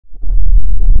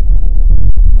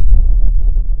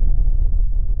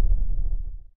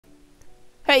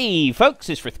Hey folks,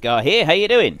 it's Frithgar here. How you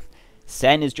doing?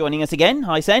 Sen is joining us again.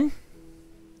 Hi Sen.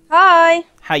 Hi.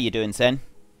 How you doing, Sen?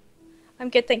 I'm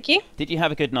good, thank you. Did you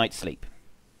have a good night's sleep?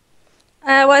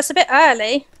 Well, it's a bit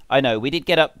early. I know, we did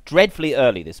get up dreadfully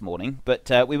early this morning,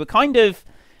 but we were kind of,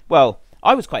 well,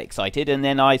 I was quite excited, and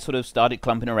then I sort of started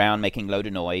clumping around, making a load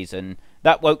of noise, and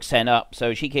that woke Sen up,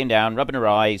 so she came down, rubbing her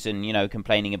eyes, and, you know,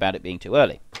 complaining about it being too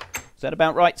early. Is that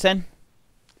about right, Sen?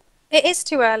 It is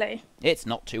too early. It's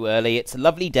not too early. It's a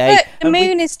lovely day. Look, the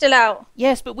moon is still out.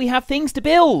 Yes, but we have things to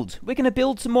build. We're going to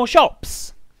build some more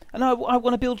shops. And I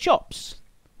want to build shops.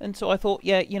 And so I thought,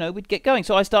 yeah, you know, we'd get going.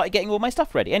 So I started getting all my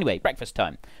stuff ready. Anyway, breakfast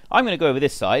time. I'm going to go over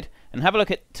this side and have a look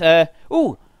at...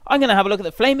 I'm going to have a look at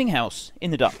the flaming house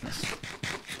in the darkness.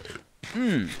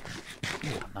 Ooh,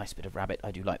 nice bit of rabbit.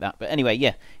 I do like that. But anyway,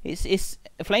 yeah. It's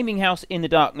a flaming house in the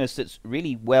darkness that's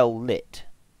really well lit.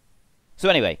 So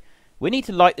anyway... we need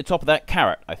to light the top of that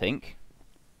carrot, I think.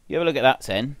 You have a look at that,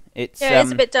 Sen. It's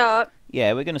a bit dark.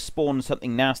 Yeah, we're going to spawn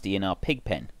something nasty in our pig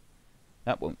pen.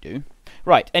 That won't do.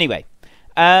 Right, anyway.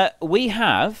 We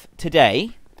have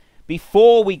today,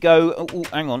 before we go... Oh,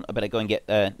 hang on. I better go and get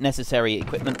necessary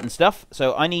equipment and stuff.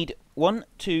 So I need 1,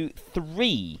 2,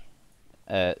 3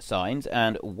 signs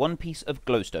and 1 piece of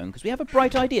glowstone, because we have a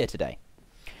bright idea today.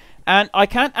 And I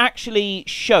can't actually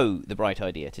show the bright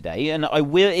idea today, and I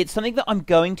will. It's something that I'm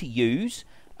going to use.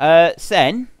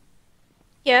 Sen?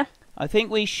 Yeah? I think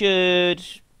we should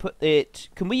put it...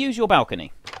 Can we use your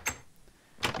balcony?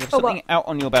 You have something out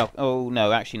on your balcony. Oh,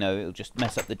 no, actually, no. It'll just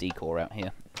mess up the decor out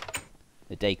here.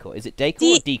 The decor. Is it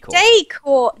decor or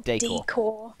decor? Decor.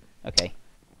 Decor. Okay,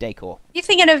 decor. You're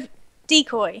thinking of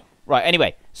decoy. Right,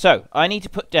 anyway. So, I need to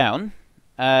put down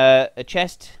a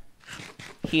chest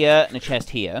here and a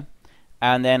chest here.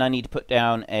 And then I need to put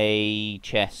down a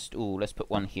chest. Ooh, let's put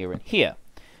one here and here.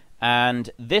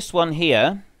 And this one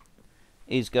here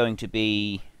is going to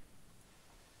be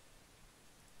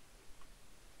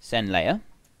Senlayer.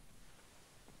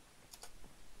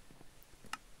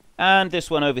 And this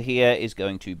one over here is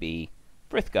going to be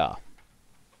Frithgar.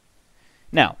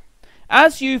 Now,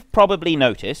 as you've probably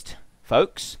noticed,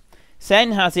 folks,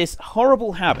 Sen has this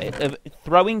horrible habit of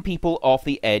throwing people off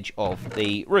the edge of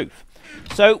the roof.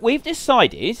 So we've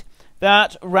decided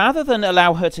that rather than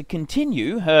allow her to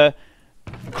continue her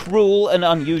cruel and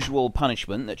unusual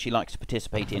punishment that she likes to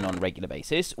participate in on a regular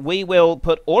basis, we will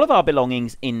put all of our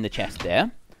belongings in the chest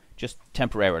there, just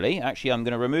temporarily. Actually, I'm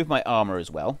going to remove my armor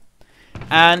as well.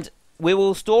 And we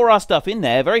will store our stuff in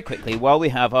there very quickly while we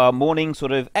have our morning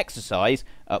sort of exercise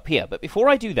up here. But before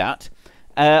I do that,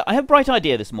 I have a bright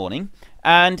idea this morning,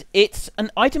 and it's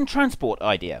an item transport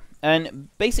idea. And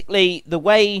basically, the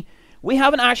way... we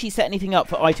haven't actually set anything up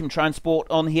for item transport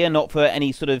on here, not for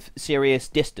any sort of serious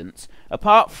distance,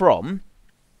 apart from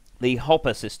the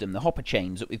hopper system, the hopper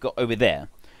chains that we've got over there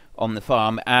on the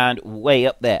farm and way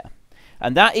up there.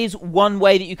 And that is one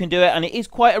way that you can do it, and it is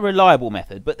quite a reliable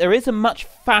method, but there is a much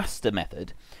faster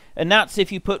method, and that's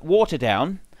if you put water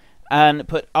down and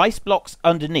put ice blocks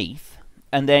underneath,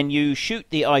 and then you shoot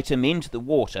the item into the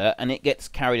water and it gets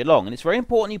carried along. And it's very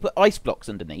important you put ice blocks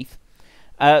underneath,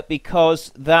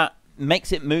 because that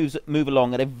makes it move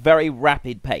along at a very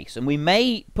rapid pace. And we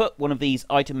may put one of these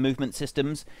item movement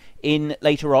systems in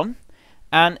later on.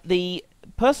 And the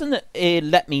person that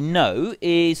let me know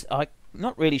is, I'm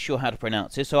not really sure how to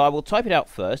pronounce this, so I will type it out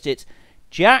first. It's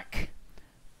Jack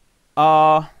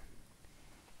R.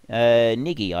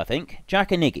 Niggy, I think.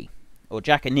 Jack a Niggy. Or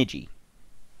Jack a Niggy.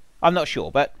 I'm not sure,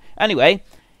 but anyway,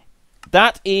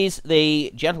 that is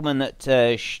the gentleman that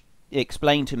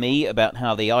explained to me about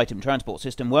how the item transport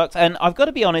system works, and I've got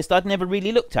to be honest, I'd never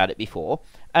really looked at it before,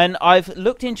 and I've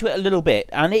looked into it a little bit,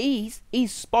 and he's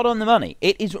spot on the money.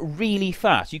 It is really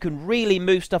fast. You can really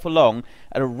move stuff along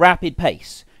at a rapid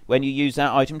pace when you use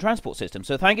that item transport system.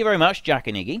 So thank you very much, Jack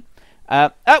and Iggy.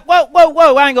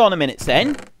 Whoa, hang on a minute,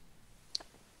 Sen.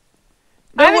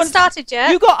 I haven't started yet.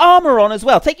 You got armour on as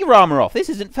well. Take your armour off. This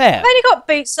isn't fair. I've only got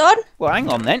boots on. Well, hang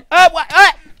on then.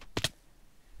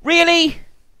 Really?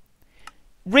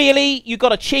 Really? You got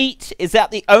to cheat? Is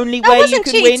that the only way you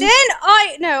can win?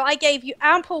 I gave you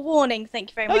ample warning.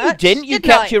 Thank you very much. No, you didn't. You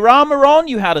kept your armour on.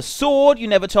 You had a sword. You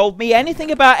never told me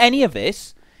anything about any of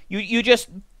this. You just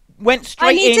went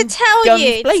straight in. I need to tell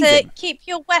you blazing. to keep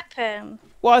your weapon.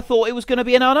 Well, I thought it was going to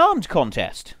be an unarmed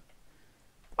contest.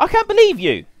 I can't believe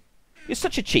you. You're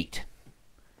such a cheat.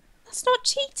 That's not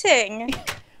cheating.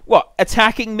 What,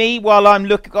 attacking me while I'm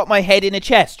got my head in a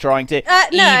chest trying to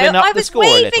even up the score a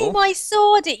little? No, I was waving my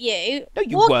sword at you, no,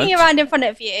 you walking around in front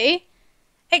of you,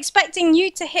 expecting you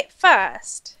to hit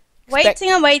first. Waiting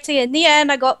and waiting, in the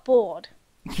end I got bored.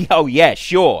 Oh, yeah,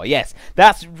 sure, yes.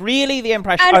 That's really the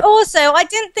impression. And also, I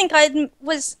didn't think I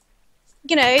was,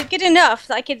 good enough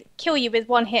that I could kill you with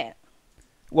one hit.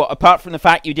 What, apart from the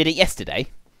fact you did it yesterday?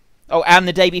 Oh, and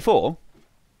the day before?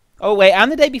 Oh, wait,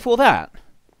 and the day before that?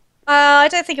 I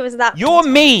don't think it was that. You're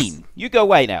mean! You go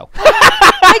away now.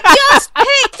 I just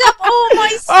picked up all my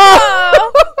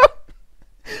stuff!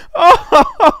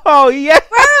 Oh, yeah!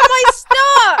 Where am I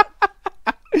stuck?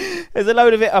 There's a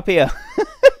load of it up here.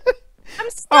 I'm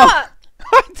stuck!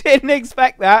 I didn't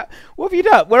expect that. What have you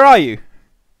done? Where are you?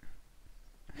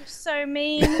 You're so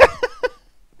mean.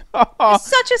 You're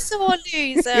such a sore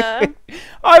loser.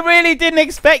 I really didn't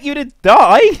expect you to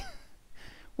die.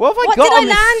 What have I got on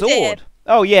this sword?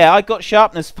 Oh, yeah, I got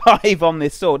sharpness 5 on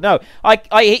this sword. No, I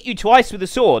hit you twice with the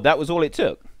sword. That was all it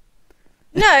took.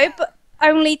 No, but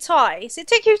only twice. It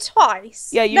took you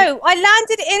twice. Yeah, No, I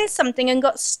landed in something and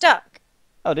got stuck.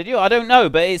 Oh, did you? I don't know,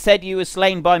 but it said you were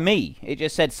slain by me. It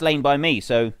just said slain by me,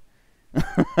 so...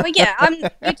 Well, yeah,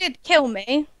 you did kill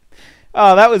me.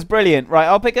 Oh, that was brilliant. Right,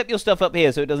 I'll pick up your stuff up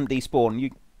here so it doesn't despawn. You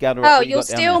gather up Oh, what you you'll got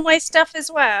down steal there. my stuff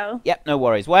as well? Yep, no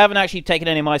worries. Well, I haven't actually taken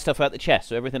any of my stuff out the chest,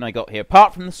 so everything I got here,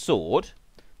 apart from the sword,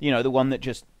 the one that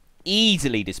just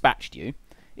easily dispatched you,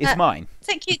 is mine.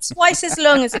 It took you twice as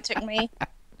long as it took me.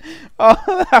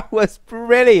 Oh, that was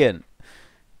brilliant.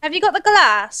 Have you got the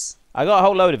glass? I got a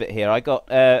whole load of it here. I got,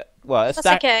 a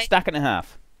stack and a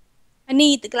half. I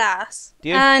need the glass. Do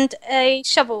you? And a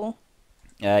shovel.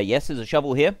 Yes, there's a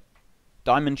shovel here.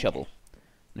 Diamond shovel.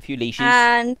 And a few leashes.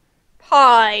 And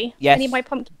pie. Yes. I need my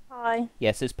pumpkin pie.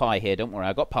 Yes, there's pie here. Don't worry,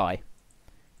 I got pie.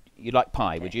 You'd like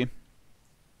pie, would you?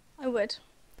 I would.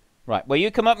 Right, well,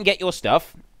 you come up and get your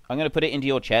stuff. I'm going to put it into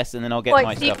your chest, and then I'll get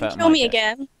my So you stuff can out of kill my me chest.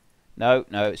 again? No,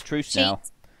 it's truce Cheat. now.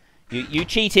 You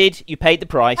cheated. You paid the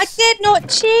price. I did not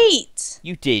cheat.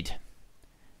 You did.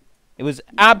 It was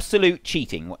absolute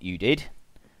cheating what you did.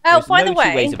 Oh, There's by no the way,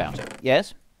 two ways about it.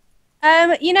 Yes?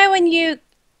 you know when you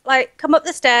come up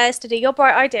the stairs to do your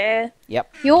bright idea,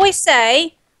 Yep. you always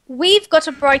say, "We've got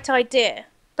a bright idea,"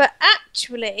 but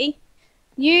actually,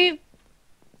 you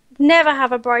never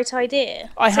have a bright idea.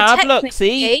 I So have. Look,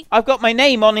 see? technically- I've got my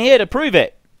name on here to prove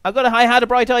it. I had a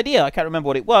bright idea. I can't remember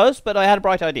what it was, but I had a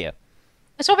bright idea.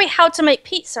 It's probably how to make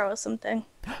pizza or something.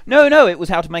 No, it was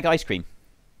how to make ice cream.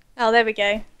 Oh, there we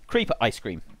go. Creeper ice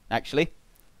cream, actually.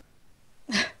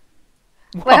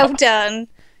 Well What? done.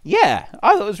 Yeah,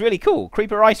 I thought it was really cool.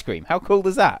 Creeper ice cream. How cool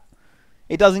is that?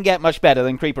 It doesn't get much better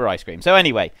than creeper ice cream. So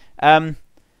anyway,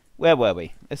 where were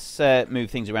we? Let's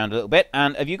move things around a little bit.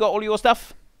 And have you got all your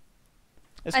stuff?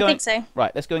 I think so.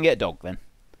 Right, let's go and get a dog then.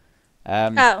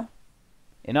 Oh,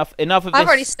 Enough of this. I've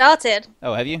already started.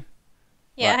 Oh, have you?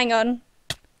 Yeah, Right. hang on.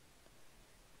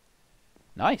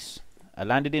 Nice. I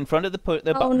landed in front of the Oh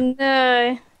button.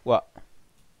 no. What?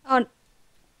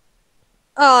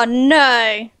 Oh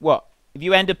no. What? Have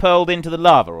you ender pearled into the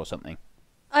lava or something?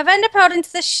 I've ended up out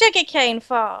into the sugarcane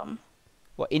farm.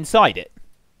 What, inside it?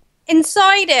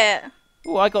 Inside it.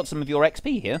 Oh, I got some of your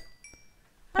XP here.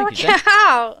 How do I Thank you, Jen. get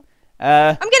out?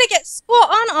 I'm gonna get squat,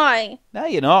 aren't I? No,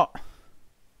 you're not.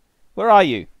 Where are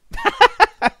you?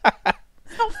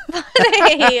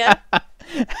 Funny.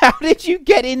 How did you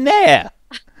get in there?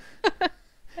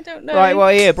 I don't know. Right, well,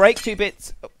 here, break 2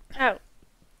 bits. Oh.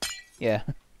 Yeah,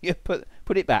 you put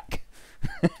it back.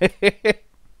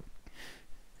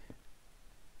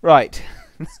 Right.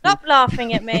 Stop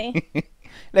laughing at me.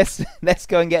 Let's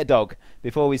go and get a dog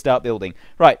before we start building.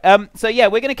 Right. So yeah,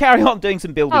 we're going to carry on doing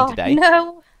some building Oh today.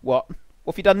 no. What?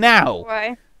 What have you done now?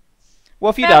 Right.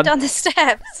 What have you Fell done? down the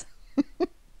steps.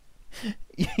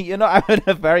 You're not having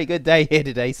a very good day here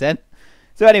today, Sen.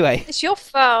 So anyway, It's your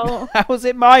fault. how was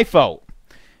it my fault?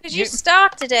 Because you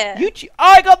started it.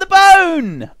 I got the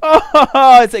bone!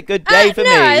 Oh, it's a good day for no,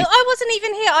 me. I wasn't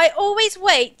even here. I always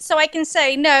wait so I can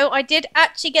say, no, I did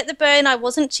actually get the bone. I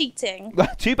wasn't cheating.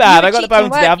 Too bad. You were I got the cheating, bone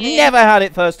today. I've weren't you? never had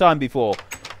it first time before.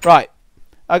 Right.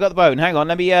 I got the bone. Hang on.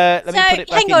 Let me put it back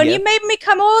hang in on, here. you made me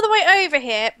come all the way over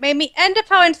here, made me end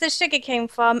up out into the sugarcane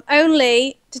farm,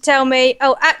 only to tell me,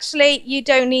 oh, actually, you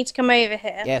don't need to come over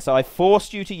here. Yes, I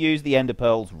forced you to use the ender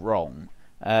pearls wrong.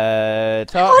 How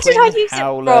did I use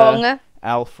Howler, it wrong?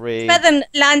 Alfred. Better than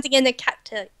landing in the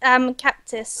cactus.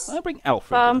 I'll bring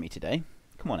Alfred with me today.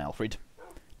 Come on, Alfred.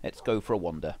 Let's go for a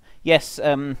wander. Yes,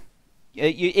 it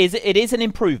is an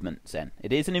improvement, Zen.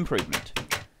 It is an improvement.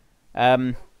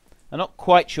 I'm not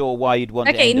quite sure why you'd want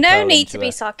to Okay, ender no pearl need into to be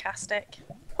sarcastic.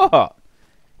 What?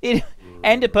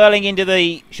 Ender pearling into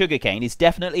the sugarcane is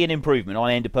definitely an improvement on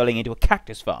ender pearling into a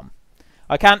cactus farm.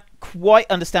 I can't quite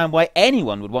understand why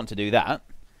anyone would want to do that.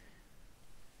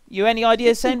 You any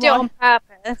ideas, Sen? Do it on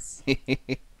purpose.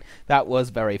 That was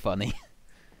very funny.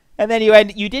 And then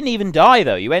you didn't even die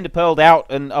though. You ended up hurled out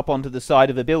and up onto the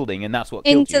side of the building, and that's what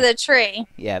killed you. Into the tree.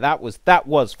 Yeah, that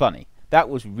was funny. That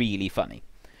was really funny.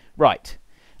 Right.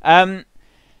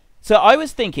 So I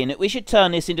was thinking that we should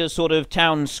turn this into a sort of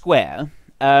town square.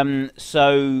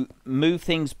 So move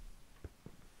things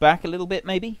back a little bit,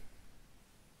 maybe.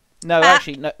 No,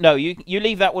 actually, no. You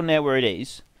leave that one there where it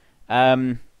is.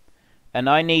 And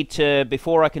I need to,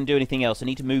 before I can do anything else, I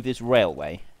need to move this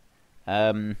railway.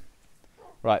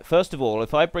 Right, first of all,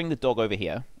 if I bring the dog over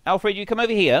here. Alfred, you come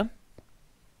over here.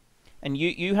 And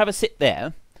you have a sit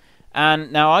there.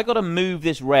 And now I got to move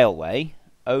this railway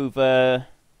over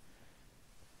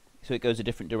so it goes a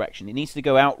different direction. It needs to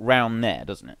go out round there,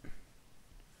 doesn't it?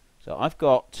 So I've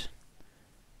got...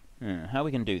 how are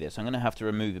we going to do this? I'm going to have to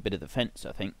remove a bit of the fence,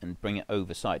 I think, and bring it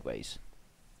over sideways.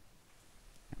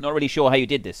 Not really sure how you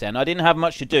did this, Sen. I didn't have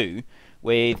much to do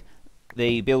with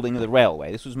the building of the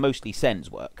railway. This was mostly Sen's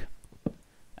work.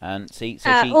 And see,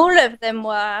 so all of them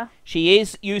were. She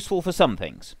is useful for some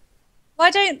things.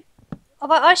 Why don't...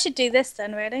 I should do this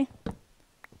then, really.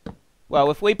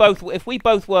 Well, if we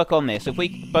both work on this, if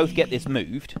we both get this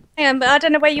moved... Hang on, but I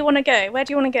don't know where you want to go. Where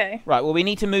do you want to go? Right, well, we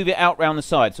need to move it out round the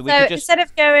side. So we could just... instead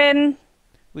of going...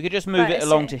 We could just move it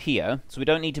along to here. So we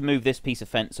don't need to move this piece of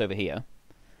fence over here.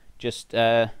 Just,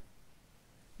 yeah.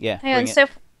 Hang on, so...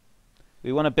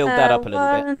 We want to build that up a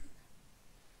little bit.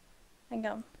 Hang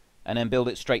on. And then build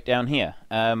it straight down here.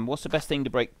 What's the best thing to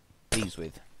break these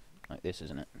with? Like this,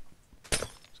 isn't it?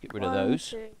 Let's get rid of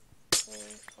those. 1, 2, 3,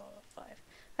 4, 5.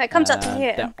 Right, it comes up to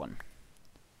here. That one.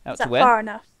 Out Is to that where? far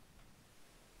enough?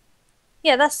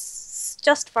 Yeah, that's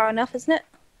just far enough, isn't it?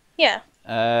 Yeah.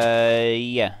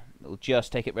 Yeah. We'll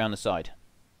just take it round the side.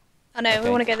 Oh no, we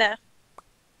want to go there.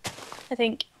 I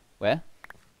think. Where?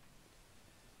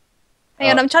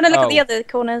 Hang on, I'm trying to look at the other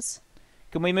corners.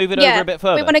 Can we move it over a bit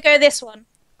further? We want to go this one.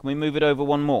 Can we move it over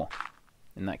one more?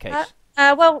 In that case.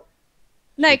 Well,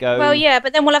 no. Well, yeah,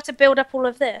 but then we'll have to build up all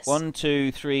of this. 1,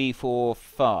 2, 3, 4,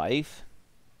 5.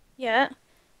 Yeah,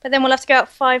 but then we'll have to go up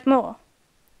 5 more.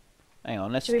 Hang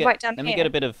on, let me get a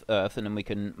bit of earth and then we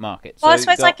can mark it. Well, so I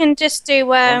suppose I can just do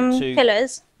 1, 2,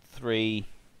 pillars. 3.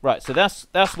 Right, so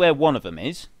that's where one of them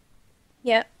is.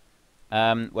 Yeah.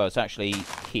 Well, it's actually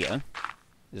here,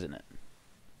 isn't it?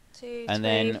 2, and 3,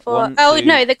 then 4. 1, Oh 2,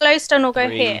 no, the glowstone will go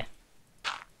 3. here.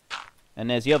 And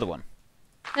there's the other one.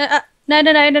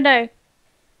 No.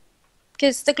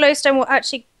 Because the glowstone will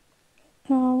actually...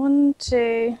 1,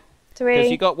 2, 3... Because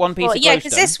you got one piece of glowstone. Yeah,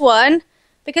 because this one,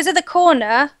 because of the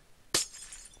corner,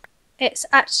 it's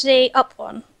actually up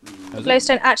one. The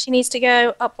glowstone actually needs to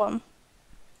go up one.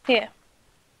 Here.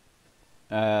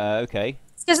 Okay.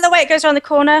 It's because of the way it goes around the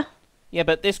corner. Yeah,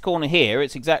 but this corner here,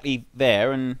 it's exactly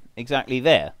there and exactly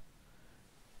there.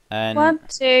 And 1,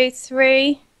 2,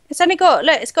 3... It's only got,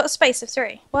 look, it's got a space of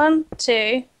 3. 1,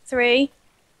 2, 3,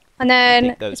 and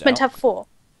then it's meant to have 4.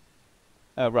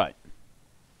 Oh, right.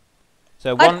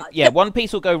 So one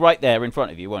piece will go right there in front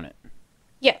of you, won't it?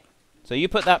 Yeah. So you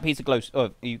put that piece of glowstone.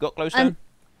 Oh, you got glowstone?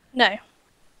 No.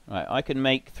 Right, I can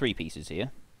make 3 pieces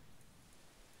here.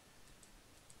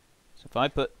 So if I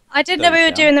put. I didn't know we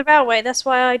were doing the railway. That's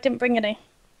why I didn't bring any.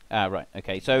 Ah, right.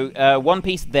 Okay. So one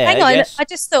piece there. Hang on. Yes. I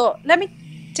just thought. Let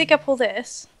me dig up all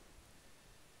this.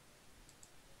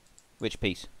 Which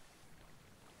piece?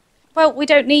 Well, we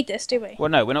don't need this, do we? Well,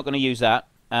 no, we're not going to use that.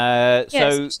 Yes,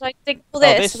 so should I dig all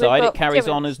this? this side it carries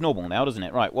on as normal now, doesn't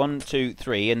it? Right, 1, 2,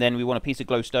 3, and then we want a piece of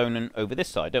glowstone and over this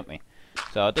side, don't we?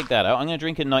 So I'll dig that out. I'm going to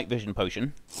drink a night vision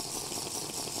potion.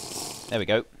 There we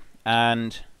go.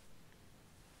 And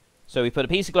so we put a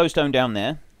piece of glowstone down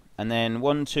there, and then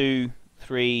 1, 2,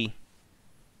 3.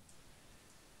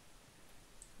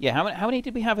 Yeah, how many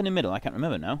did we have in the middle? I can't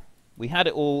remember now. We had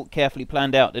it all carefully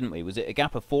planned out, didn't we? Was it a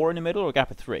gap of 4 in the middle or a gap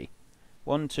of 3?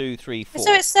 1, 2, 3,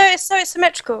 4. So it's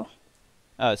symmetrical.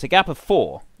 Oh, it's a gap of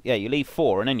 4. Yeah, you leave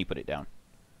 4 and then you put it down.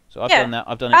 So I've done that.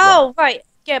 I've done it wrong. Oh, right.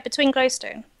 Yeah, between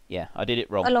glowstone. Yeah, I did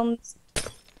it wrong. Along. Let's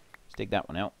dig that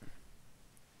one out.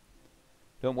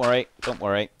 Don't worry. Don't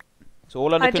worry. It's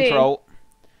all under control.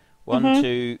 1,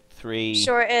 2, 3.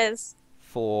 Sure it is.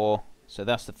 4. So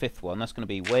that's the 5th one. That's going to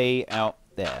be way out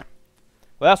there.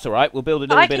 Well, that's all right. We'll build a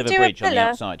little bit of a bridge on the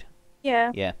outside.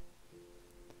 Yeah. Yeah.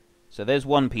 So there's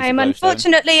one piece of glowstone. I'm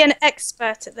unfortunately an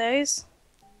expert at those.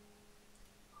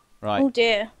 Right. Oh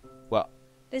dear. What?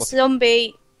 This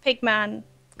zombie pigman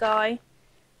guy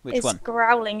is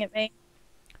growling at me.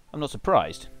 I'm not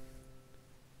surprised.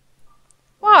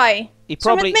 Why? What's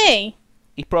wrong with me?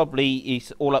 He probably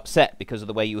is all upset because of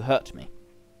the way you hurt me.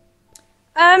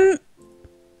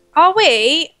 Are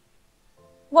we?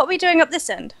 What are we doing up this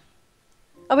end?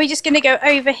 Are we just going to go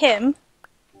over him?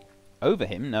 Over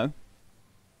him? No.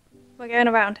 We're going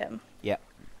around him. Yep.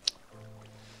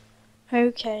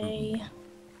 Okay.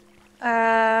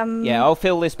 Yeah, I'll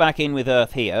fill this back in with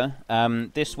earth here.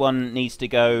 This one needs to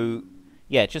go...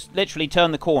 Yeah, just literally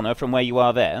turn the corner from where you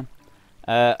are there.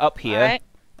 Up here. Right.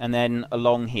 And then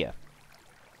along here.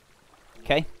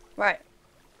 Okay? Right.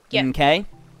 Yeah. Okay?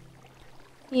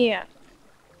 Yeah.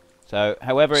 So,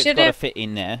 however it's Should got to it- fit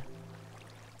in there.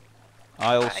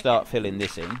 I'll Right, start filling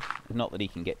this in. Not that he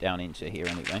can get down into here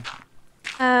anyway.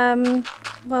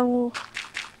 Well...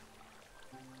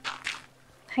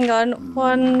 Hang on.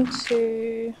 1,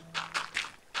 2...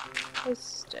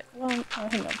 One, oh,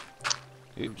 hang on.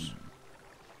 Oops.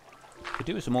 Could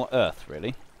do with some more earth,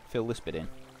 really. Fill this bit in.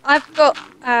 I've got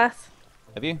earth.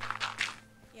 Have you?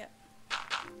 Yeah.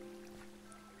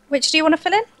 Which do you want to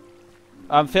fill in?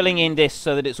 I'm filling in this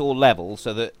so that it's all level,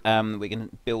 so that we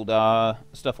can build our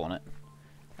stuff on it.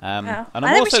 And I I'm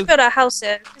think we also... should build our house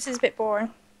here. This is a bit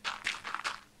boring.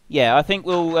 Yeah, I think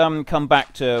we'll come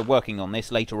back to working on this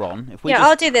later on. If we Yeah, just...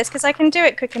 I'll do this because I can do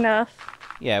it quick enough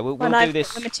Yeah, we'll when do I've this.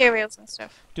 got the materials and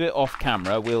stuff. Do it off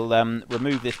camera. We'll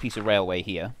remove this piece of railway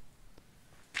here.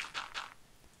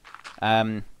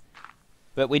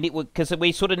 But we need, because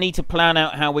we sort of need to plan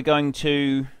out how we're going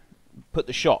to put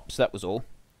the shops. That was all.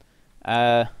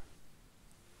 Where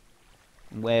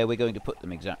we're going to put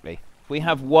them exactly. If we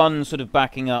have one sort of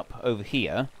backing up over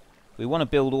here, we want to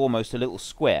build almost a little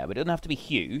square, but it doesn't have to be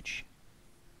huge.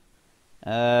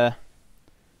 If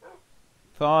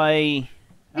I...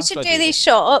 We should do these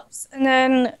shops and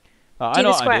then I know the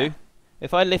what I square. do.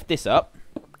 If I lift this up,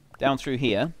 down through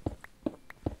here,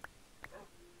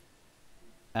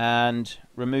 and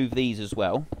remove these as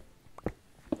well.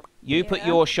 You put Yeah.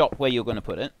 your shop where you're going to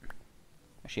put it.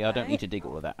 Actually, I don't need Right. to dig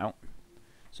all of that out.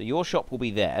 So your shop will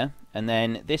be there, and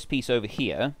then this piece over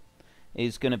here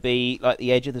is going to be like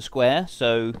the edge of the square.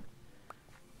 So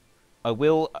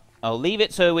I'll leave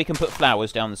it so we can put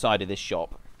flowers down the side of this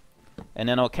shop, and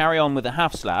then I'll carry on with the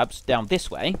half slabs down this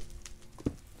way,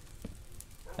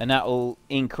 and that will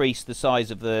increase the size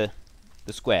of the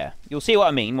square. You'll see what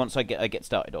I mean once I get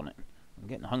started on it. I'm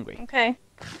getting hungry. Okay.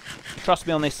 Trust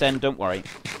me on this, then. Don't worry.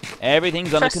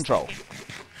 Everything's under control.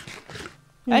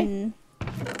 Hey?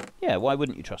 Yeah, why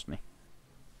wouldn't you trust me?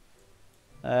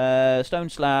 Stone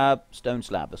slab. Stone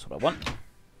slab. That's what I want.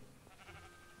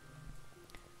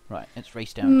 Right, let's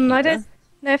race down here. I don't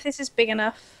know if this is big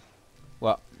enough.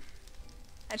 What?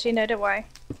 Actually, no, don't worry.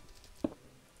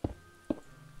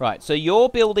 Right, so you're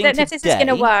building Don't know if this is going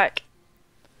to work.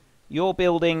 You're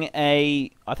building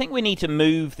a... I think we need to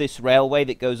move this railway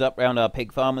that goes up round our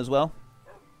pig farm as well.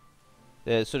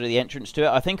 There's sort of the entrance to it.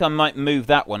 I think I might move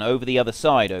that one over the other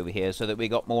side over here so that we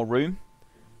got more room.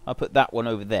 I'll put that one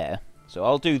over there. So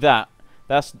I'll do that.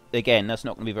 That's, again, that's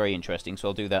not going to be very interesting, so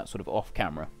I'll do that sort of off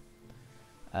camera.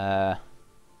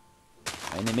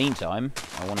 In the meantime,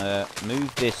 I want to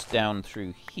move this down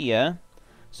through here.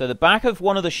 So the back of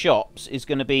one of the shops is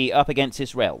going to be up against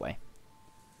this railway.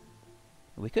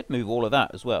 We could move all of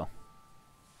that as well.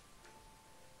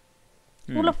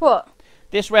 All of what?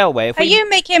 This railway... Are you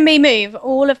making me move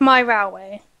all of my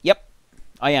railway? Yep,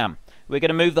 I am. We're going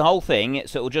to move the whole thing,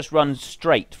 so it'll just run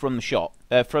straight from the shop,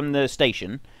 from the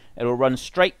station. It'll run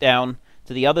straight down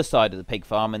to the other side of the pig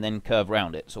farm and then curve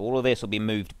round it. So all of this will be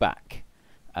moved back,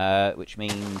 which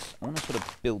means I want to sort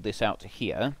of build this out to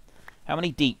here. How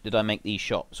many deep did I make these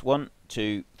shops? 1,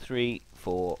 2, 3,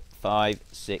 4, 5,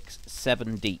 6,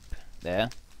 7 deep there.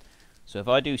 So if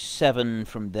I do 7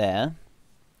 from there,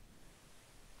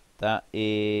 that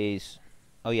is...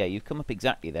 Oh yeah, you've come up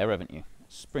exactly there, haven't you?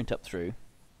 Sprint up through.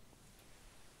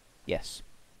 Yes.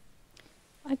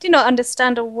 I do not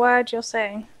understand a word you're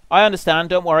saying. I understand,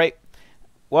 don't worry.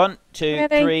 1, 2,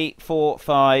 Really? 3, 4,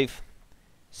 5,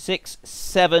 6,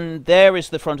 7. There is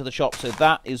the front of the shop, so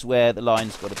that is where the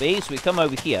line's got to be. So we come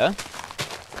over here,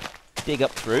 dig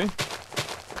up through.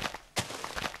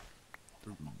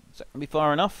 Is that going to be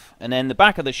far enough? And then the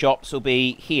back of the shops will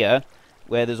be here,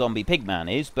 where the zombie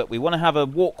pigman is. But we want to have a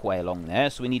walkway along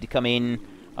there, so we need to come in,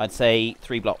 I'd say,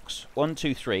 3 blocks. 1,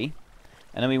 2, 3.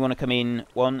 And then we want to come in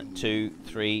 1, 2,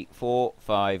 3, 4,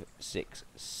 5, 6,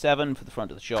 7 for the front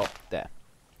of the shop. There.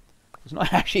 There's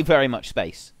not actually very much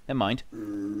space. Never mind.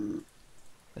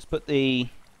 Let's put the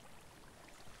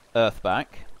earth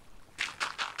back.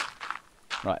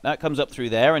 Right, that comes up through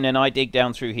there, and then I dig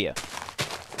down through here.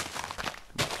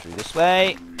 Come up through this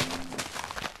way.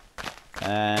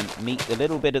 And meet the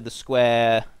little bit of the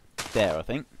square there, I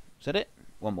think. Is that it?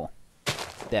 One more.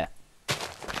 There.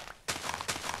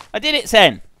 I did it,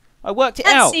 Sen! I worked it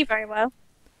Can't out! see very well.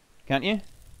 Can't you?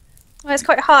 Well, it's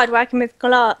quite hard working with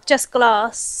just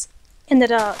glass in the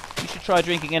dark. You should try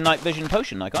drinking a night vision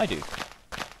potion like I do.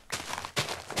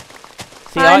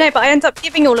 See, I know, but I end up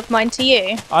giving all of mine to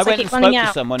you. I so went I and keep spoke running to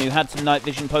out. someone who had some night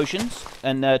vision potions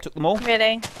and took them all.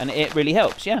 Really? And it really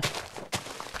helps, yeah.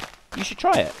 You should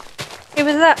try it. Who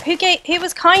was that? Who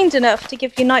was kind enough to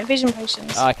give you night vision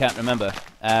potions? I can't remember.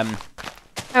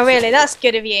 Oh, really? That's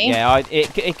good of you. Yeah,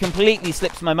 it completely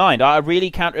slips my mind. I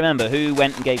really can't remember who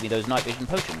went and gave me those night vision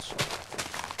potions.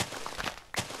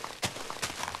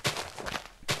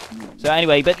 So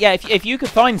anyway, but yeah, if you could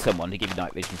find someone to give you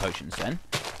night vision potions, then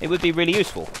it would be really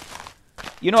useful.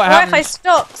 You know what Or happened? if I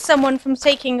stopped someone from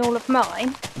taking all of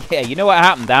mine. Yeah, you know what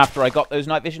happened after I got those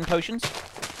night vision potions?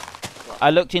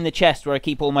 I looked in the chest where I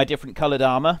keep all my different coloured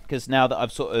armour, because now that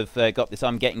I've sort of got this,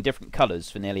 I'm getting different colours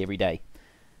for nearly every day.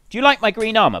 Do you like my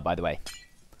green armour, by the way?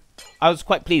 I was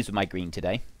quite pleased with my green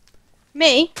today.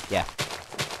 Me? Yeah.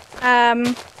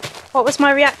 What was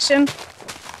my reaction?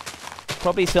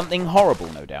 Probably something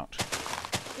horrible, no doubt.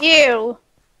 Ew.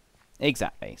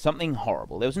 Exactly. Something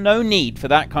horrible. There was no need for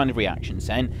that kind of reaction,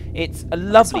 Sen. It's a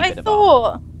lovely bit That's of what I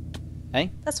armour. thought. Eh?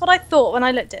 That's what I thought when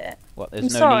I looked at it. What, there's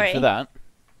I'm no sorry. need for that?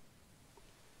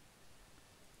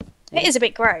 It is a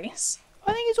bit gross.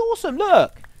 I think it's awesome.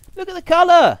 Look. Look at the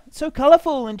colour. It's so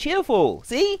colourful and cheerful.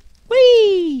 See?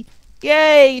 Whee!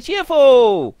 Yay!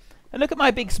 Cheerful! And look at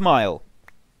my big smile.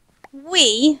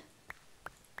 We?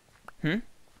 Hmm?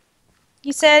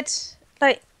 You said,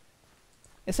 like,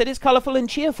 I said it's colourful and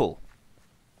cheerful.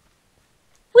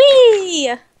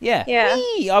 wee! Yeah. Yeah.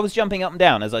 Whee! I was jumping up and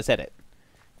down as I said it.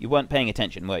 You weren't paying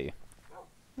attention, were you?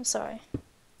 I'm sorry.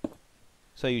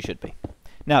 So you should be.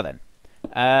 Now then.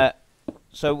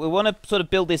 So we want to sort of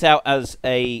build this out as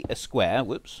a square.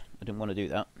 Whoops. I didn't want to do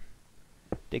that.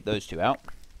 Dig those two out.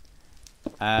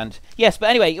 And, yes, but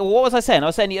anyway, what was I saying? I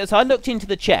was saying, as I looked into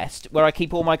the chest where I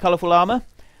keep all my colourful armour,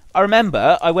 I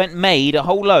remember I went and made a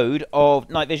whole load of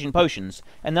night vision potions,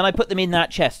 and then I put them in that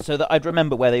chest so that I'd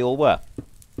remember where they all were.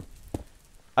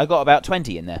 I got about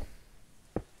 20 in there.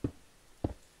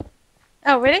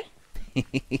 Oh, really?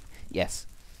 Yes.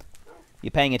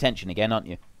 You're paying attention again, aren't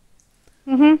you?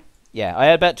 Mm-hmm. Yeah, I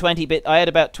had about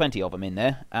 20 of them in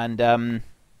there, and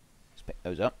let's pick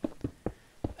those up.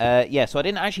 Yeah, so I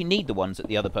didn't actually need the ones that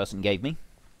the other person gave me.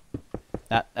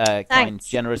 That kind,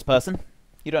 generous person.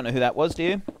 You don't know who that was, do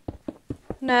you?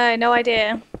 No, no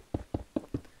idea.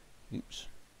 Oops.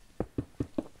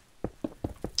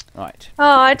 Right.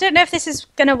 Oh, I don't know if this is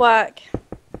gonna work.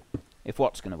 If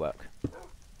what's going to work?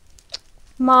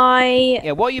 My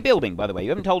Yeah, what are you building, by the way? You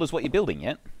haven't told us what you're building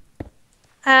yet.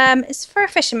 it's for a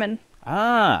fisherman.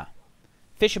 Ah,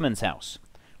 fisherman's house.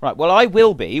 Right, well, I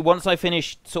will be, once I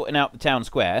finish sorting out the town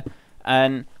square,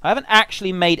 and I haven't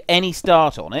actually made any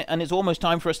start on it, and it's almost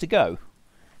time for us to go.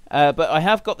 But I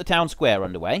have got the town square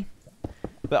underway.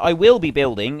 But I will be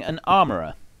building an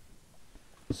armourer,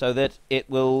 so that it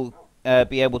will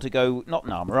be able to go... Not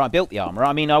an armourer, I built the armourer.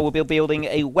 I mean, I will be building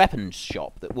a weapons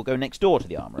shop that will go next door to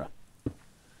the armourer.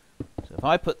 So if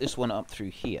I put this one up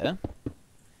through here...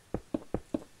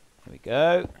 Here we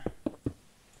go.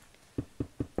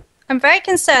 I'm very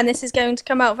concerned this is going to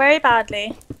come out very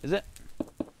badly. Is it?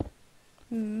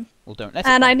 Hmm. Well, don't let it.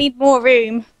 And I need more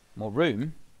room. More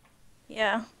room?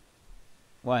 Yeah.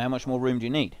 Why, how much more room do you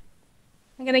need?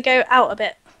 I'm going to go out a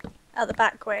bit. Out the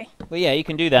back way. Well, yeah, you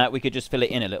can do that. We could just fill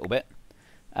it in a little bit.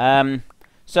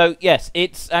 So, yes,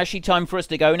 it's actually time for us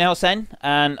to go now, Sen.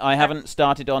 And I haven't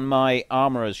started on my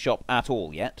armourer's shop at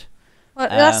all yet. Well,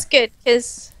 that's good,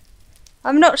 because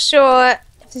I'm not sure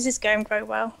if this is going very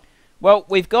well. Well,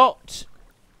 we've got...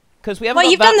 Because we haven't Well,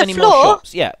 got you've that done the many more floor.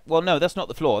 shops. Yeah, well, no, that's not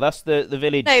the floor. That's the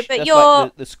village. No, but that's you're...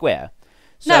 like the square.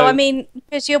 So, No, I mean,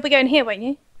 because you'll be going here, won't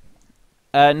you?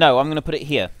 no, I'm going to put it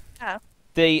here. Oh.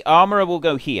 The armourer will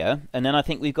go here, and then I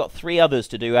think we've got 3 others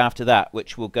to do after that,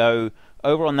 which will go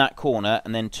over on that corner,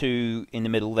 and then 2 in the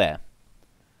middle there.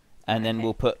 And then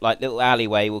we'll put, like, little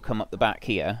alleyway will come up the back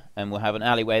here, and we'll have an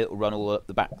alleyway that will run all up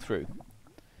the back through.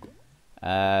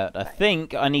 I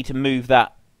think I need to move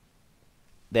that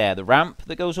there, the ramp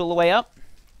that goes all the way up.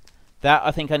 That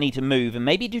I think I need to move, and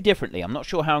maybe do differently. I'm not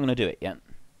sure how I'm going to do it yet.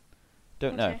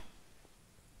 Don't know.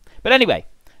 But anyway,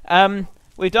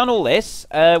 we've done all this.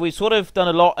 We've sort of done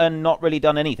a lot and not really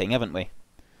done anything, haven't we?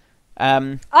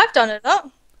 I've done a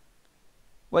lot.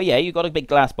 Well, yeah, you've got a big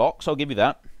glass box. I'll give you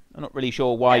that. I'm not really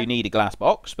sure why you need a glass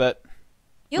box, but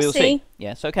You'll see.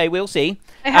 Yes, okay, we'll see.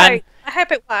 I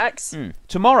hope it works.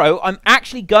 Tomorrow, I'm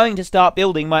actually going to start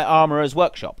building my armourer's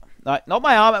workshop. Like, not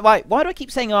my armour. Why do I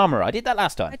keep saying armourer? I did that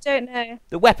last time. I don't know.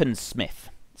 The weaponsmith.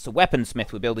 It's a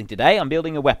weaponsmith we're building today. I'm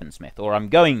building a weaponsmith, or I'm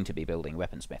going to be building a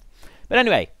weaponsmith. But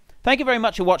anyway, thank you very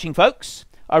much for watching, folks.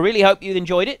 I really hope you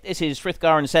enjoyed it. This is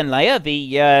Frithgar and Senleia,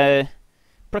 the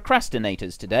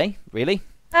procrastinators today, really.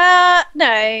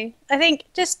 No. I think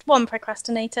just one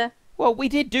procrastinator. Well, we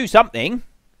did do something.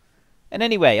 And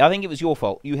anyway, I think it was your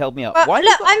fault. You held me up. Well, Why have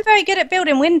look, you got, I'm very good at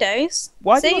building windows.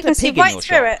 why have See, you you got can a see pig in right your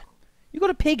through shop? it. You got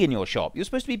a pig in your shop. You're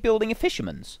supposed to be building a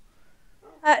fisherman's.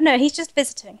 No, he's just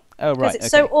visiting. Oh, right. Because it's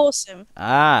so awesome.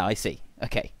 Ah, I see.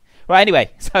 Okay. Right, anyway.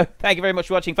 So, thank you very much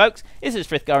for watching, folks. This is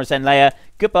Frithgar and Zenleia.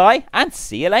 Goodbye, and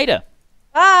see you later.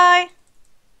 Bye.